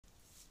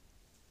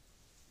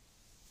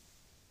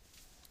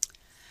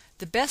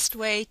The best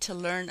way to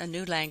learn a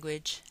new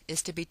language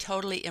is to be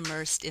totally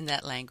immersed in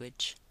that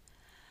language.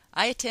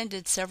 I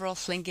attended several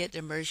Tlingit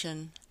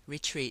immersion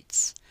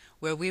retreats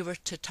where we were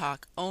to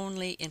talk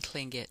only in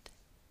Tlingit.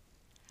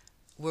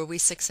 Were we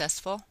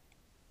successful?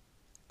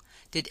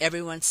 Did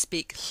everyone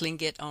speak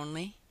Tlingit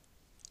only?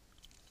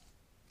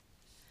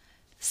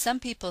 Some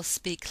people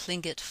speak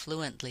Tlingit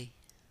fluently.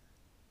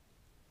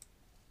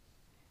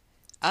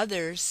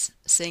 Others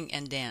sing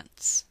and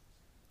dance.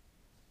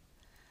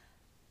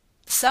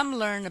 Some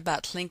learn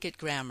about Tlingit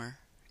grammar,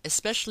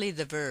 especially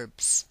the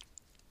verbs.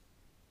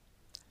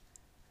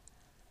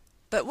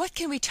 But what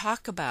can we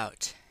talk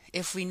about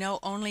if we know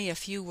only a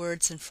few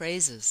words and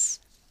phrases?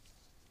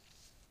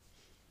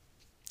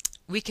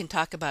 We can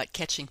talk about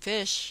catching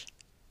fish.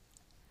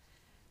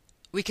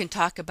 We can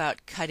talk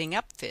about cutting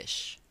up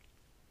fish.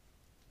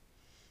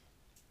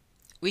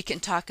 We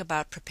can talk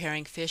about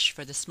preparing fish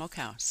for the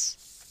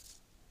smokehouse.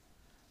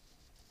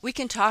 We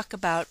can talk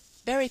about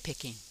berry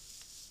picking.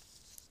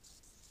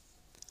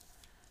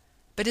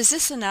 But is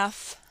this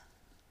enough?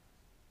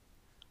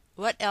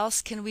 What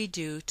else can we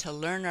do to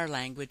learn our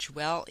language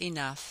well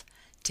enough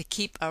to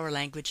keep our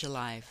language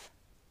alive?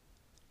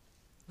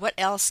 What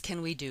else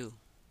can we do?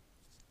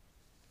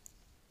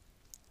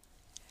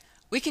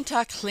 We can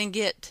talk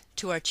Tlingit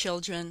to our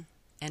children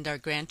and our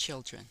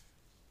grandchildren.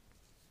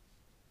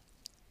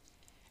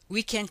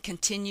 We can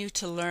continue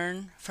to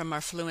learn from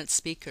our fluent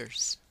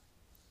speakers,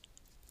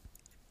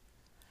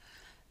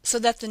 so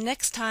that the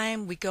next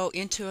time we go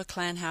into a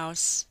clan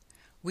house,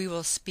 we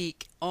will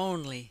speak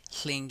only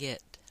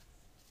Tlingit.